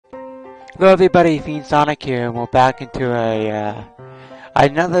Hello everybody, Fiend Sonic here, and we're back into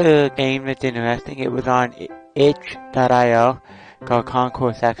another game that's interesting. It was on itch.io called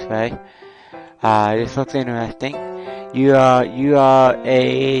Concourse X-Ray. This looks interesting. You are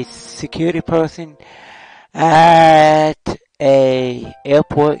a security person at a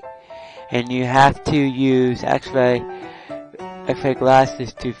airport, and you have to use X-ray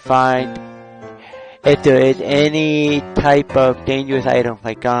glasses to find if there is any type of dangerous items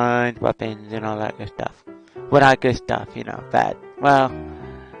like guns, weapons, and all that good stuff. Well, not good stuff, bad. Well,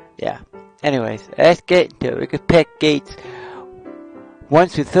 yeah. Anyways, let's get into it. We could pick gates 1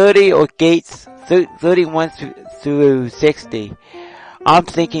 through 30 or gates 31 through 60. I'm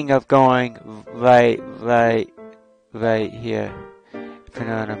thinking of going right here. If you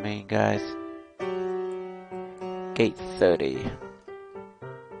know what I mean, guys. Gate 30.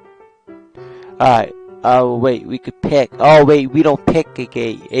 Alright. Oh, wait, we could pick. Oh, wait, we don't pick a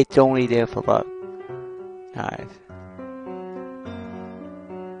gate. It's only there for luck. Nice.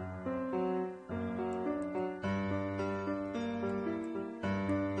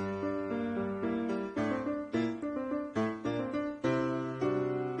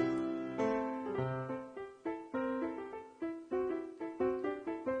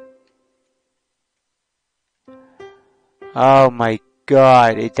 Oh my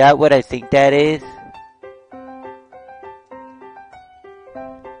god, is that what I think that is?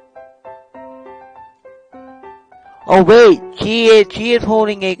 Oh wait, she is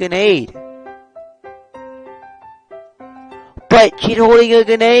holding a grenade. But she's holding a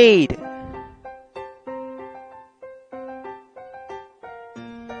grenade.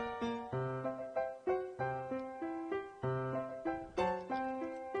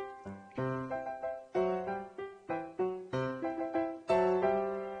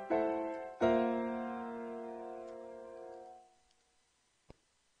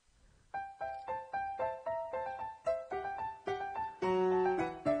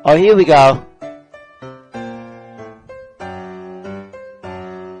 Oh, here we go.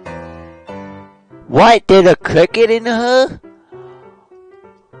 What? There's a cricket in her?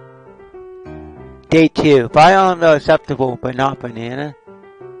 Day 2. Firearms are acceptable, but not banana.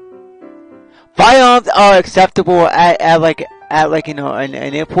 Firearms are acceptable at an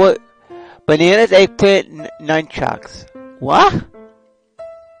airport. Bananas, eggplant, nunchucks. What?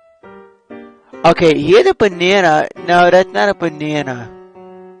 Okay, here's a banana. No, that's not a banana.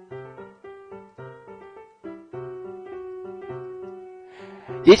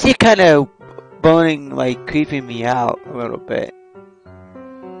 This is kind of creeping me out a little bit.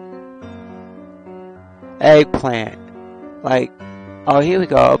 Eggplant. Oh, here we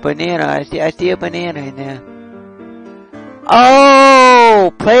go. A banana. I see a banana in there.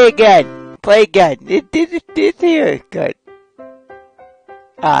 Oh! Play again. Play again. This here is good.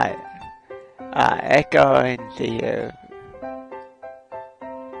 Alright. Let's go and see here.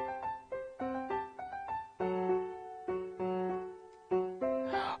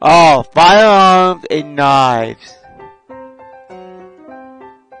 Oh, firearms and knives.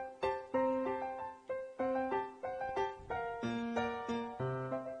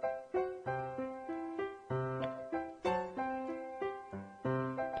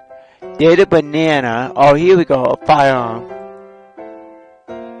 There's a banana. Oh, here we go. A firearm.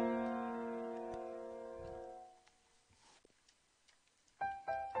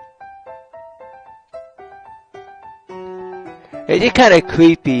 It's just kind of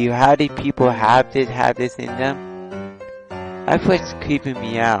creepy. How do people have this in them? That's what's creeping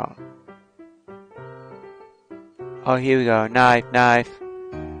me out. Oh, here we go. Knife.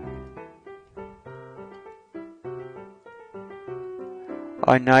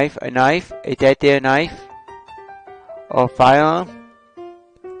 A knife. Is that their knife? Or firearm?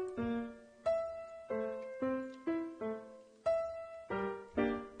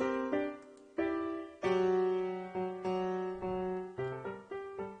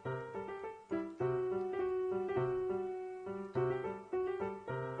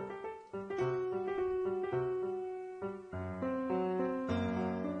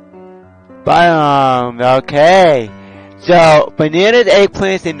 Firearm, okay. So, bananas,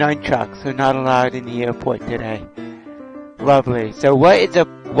 eggplants, and nunchucks are not allowed in the airport today. Lovely. So what is a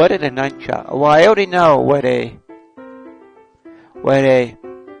nunchuck? Well, I already know what a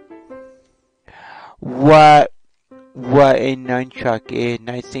nunchuck is, and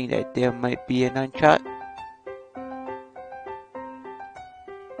I think that there might be a nunchuck.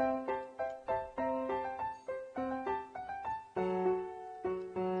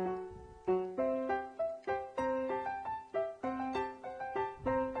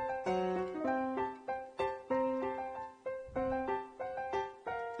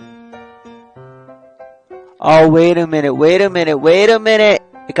 Oh, wait a minute, wait a minute, wait a minute.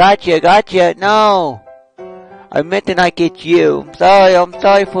 I got you. No. I meant to not get you. I'm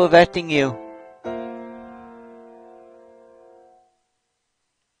sorry for arresting you.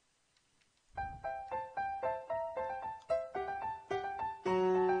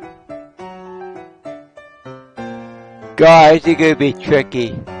 God, it's gonna be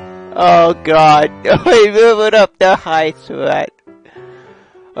tricky. Oh God, we're moving up the high threat.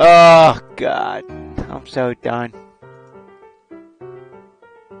 Oh God, I'm so done.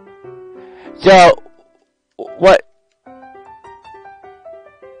 So, what?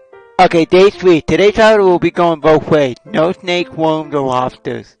 Okay, day 3. Today's travel will be going both ways. No snake, worms, or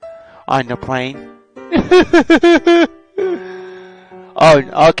lobsters on the plane.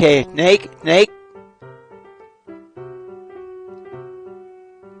 Oh, okay, snake.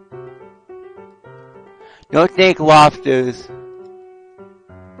 No snake, lobsters.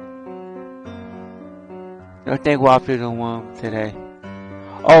 No snake, lobsters, or worms today.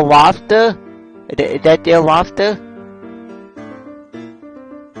 Oh, lobster? Is that their lobster?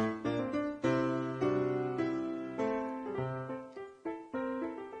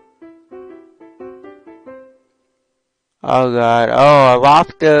 Oh God, oh, a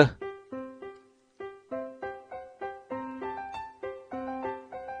lobster.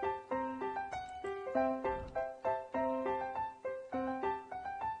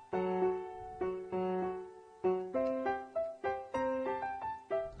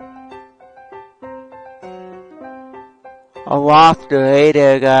 A lobster, hey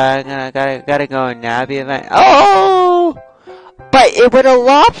there guy, gotta go and nab you, man. Oh! But it was a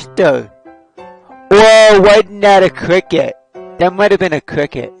lobster! Whoa, wasn't that a cricket? That might have been a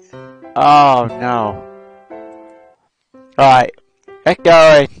cricket. Oh no. Alright, let's go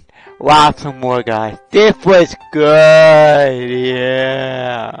and watch some more guys. This was good,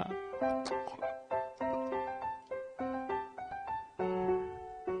 yeah.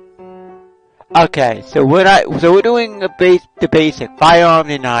 Okay, so we're doing the basic firearms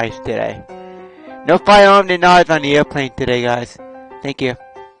and knives today. No firearms and knives on the airplane today, guys. Thank you.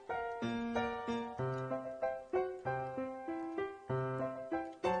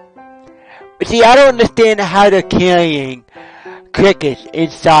 See, I don't understand how they're carrying crickets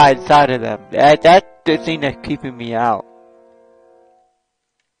inside of them. That's the thing that's keeping me out.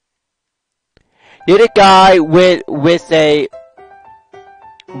 There's a guy with a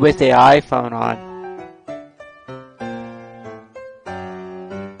iPhone on.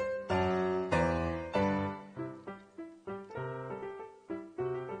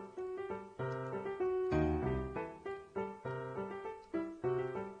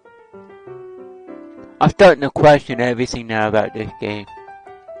 I'm starting to question everything now about this game.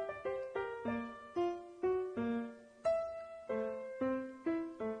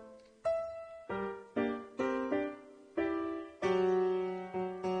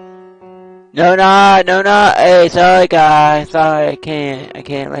 No. Hey, sorry guys. Sorry, I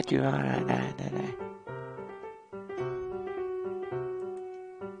can't let you on. No.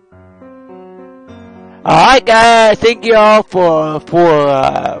 Alright guys, thank you all for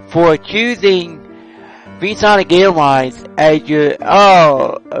choosing VSonic Airlines as your,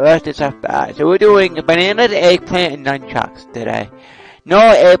 that's just so bad. So we're doing bananas, eggplant, and nunchucks today.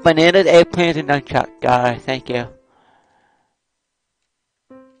 No bananas, eggplants, and nunchucks, guys. Thank you.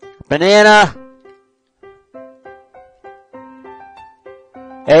 Banana,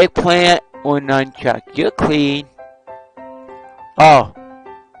 eggplant, or nunchuck. You're clean. Oh.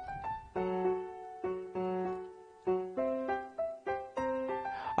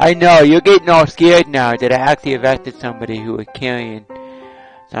 I know, you're getting all scared now that I actually arrested somebody who was carrying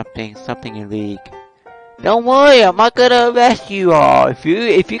something illegal. Don't worry, I'm not gonna arrest you all. If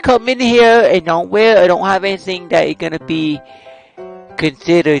you come in here and don't have anything that is gonna be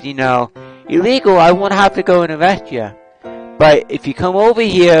considered, illegal, I won't have to go and arrest you. But if you come over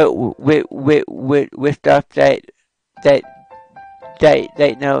here with stuff that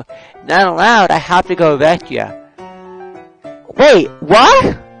no, not allowed, I have to go arrest you. Wait,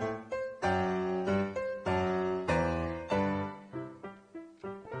 what?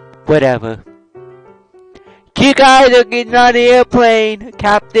 Whatever. You guys are getting on the airplane,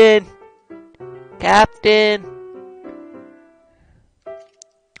 Captain. Captain.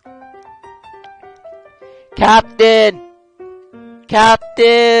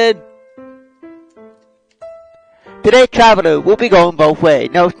 Today, traveler, we'll be going both ways.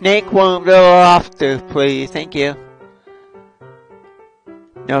 No snake, worms, or lobsters, please. Thank you.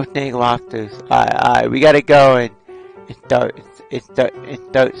 No snake, lobsters. Alright, we gotta go and start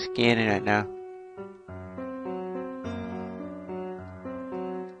scanning it now.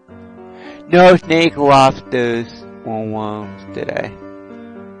 No snake lobsters or worms today.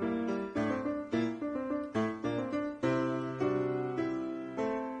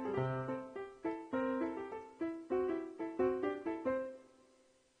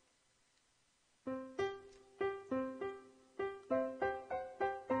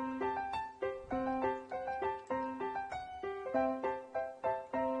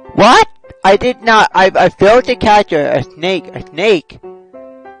 What? I did not. I failed to catch a snake. A snake.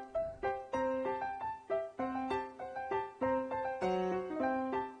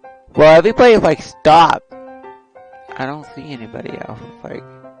 Well, everybody like stop. I don't see anybody else. Like,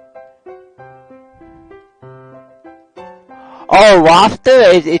 oh, lobster?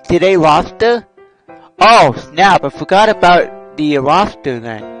 Is today lobster? Oh snap! I forgot about the lobster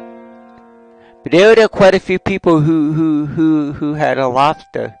then. But there were quite a few people who had a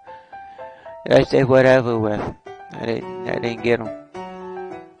lobster. I said whatever with. I didn't get them.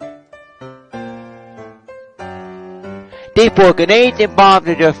 Deep pork and anything bombs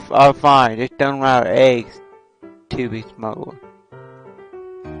are just fine. Just don't allow eggs to be smuggled.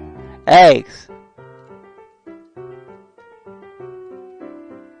 Eggs.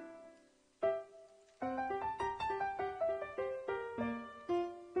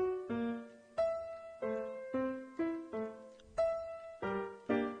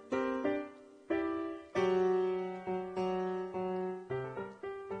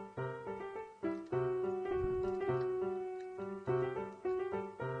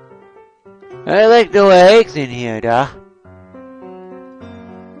 I like the eggs in here, duh.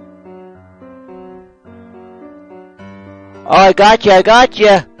 Oh, I got you.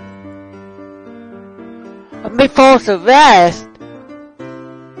 I'm in false arrest.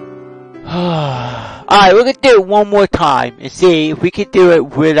 Alright, we're gonna do it one more time and see if we can do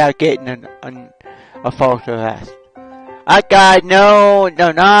it without getting a false arrest. I got no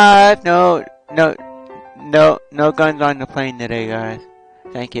knife, no guns on the plane today, guys.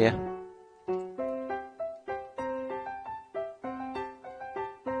 Thank you.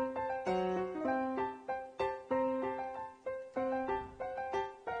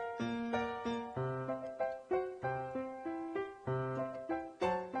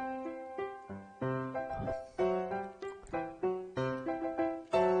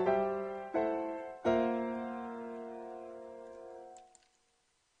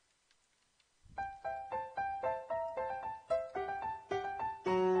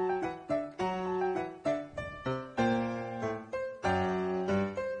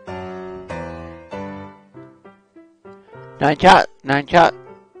 Nine shot.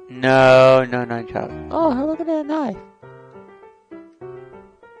 No, nine shot. Oh, look at that knife.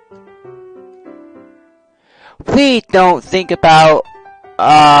 Please don't think about,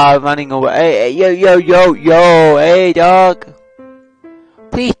 running away. Hey, yo, hey, dog.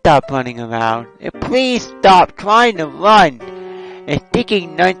 Please stop running around. And please stop trying to run and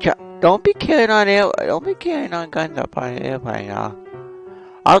sticking nunchuck. Don't be carrying on guns up on an airplane, y'all.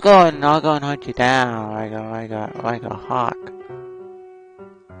 I'll go and hunt you down like a hawk.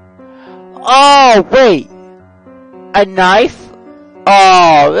 Oh, wait! A knife?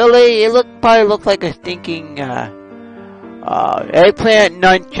 Oh, really? It probably looks like a stinking, eggplant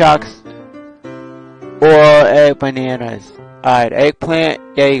nunchucks or bananas. Alright,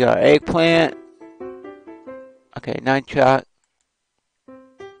 eggplant, there you go, eggplant. Okay, nunchuck.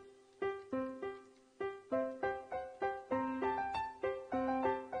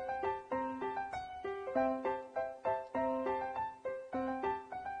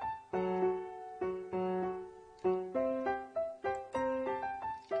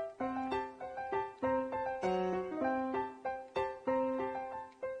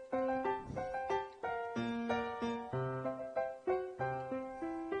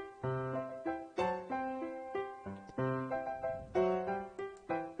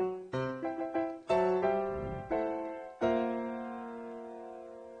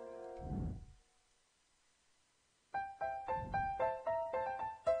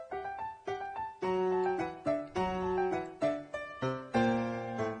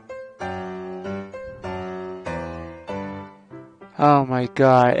 Oh my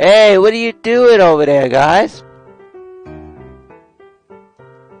god. Hey, what are you doing over there, guys?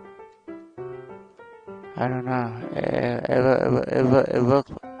 I don't know. It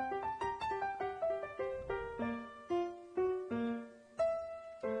looks...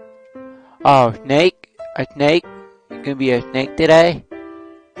 Oh, snake? A snake? It's gonna be a snake today?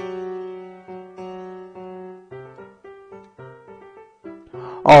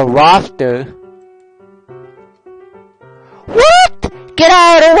 Oh, lobster? What? Get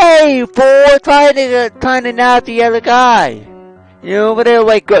out of the way, fool! Trying to nab the other guy. You're over there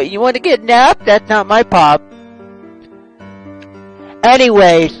like, you want to get napped? That's not my pop.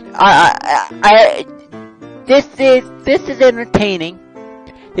 Anyways, this is entertaining.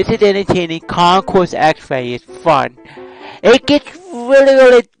 This is entertaining. Concourse X-Ray is fun. It gets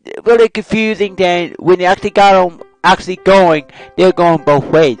really confusing then when they actually got them actually going. They're going both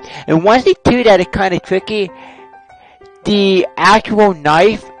ways. And once they do that, it's kind of tricky. The actual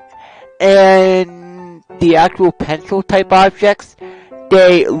knife and the actual pencil type objects,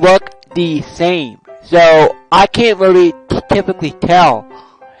 they look the same. So I can't really typically tell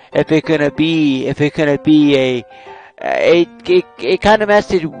if it's gonna be it kind of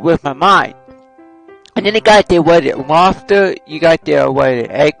messes with my mind. And then you got their lobster, you got their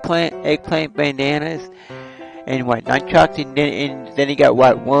eggplant bananas, and nunchucks, and then you got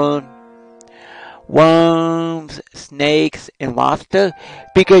worms, snakes, and lobster.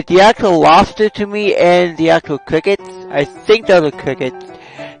 Because the actual lobster to me and the actual crickets, I think they're the crickets,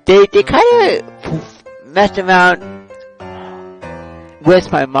 they kind of mess around with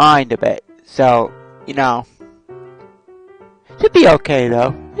my mind a bit. So, you know, should be okay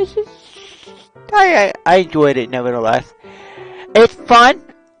though. I enjoyed it nevertheless. It's fun.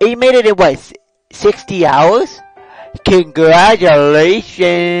 You made it in 60 hours?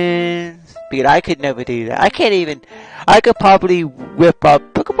 Congratulations! Because I could never do that. I could probably whip up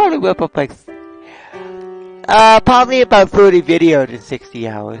like, probably about 30 videos in 60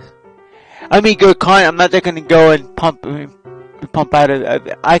 hours. I mean, good content. I'm not just gonna go and pump out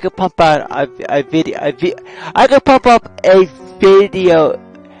I could pump out a video. I could pump up a video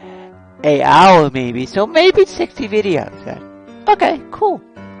an hour maybe. So maybe 60 videos then. Okay, cool.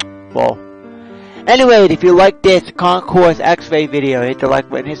 Well, anyway, if you like this Concourse X-Ray video, hit the like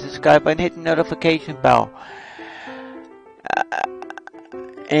button, hit the subscribe button, hit the notification bell.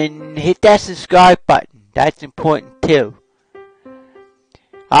 And hit that subscribe button. That's important too.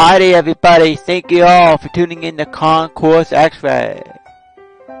 Alrighty everybody, thank you all for tuning in to Concourse X-Ray.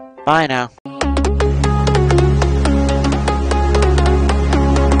 Bye now.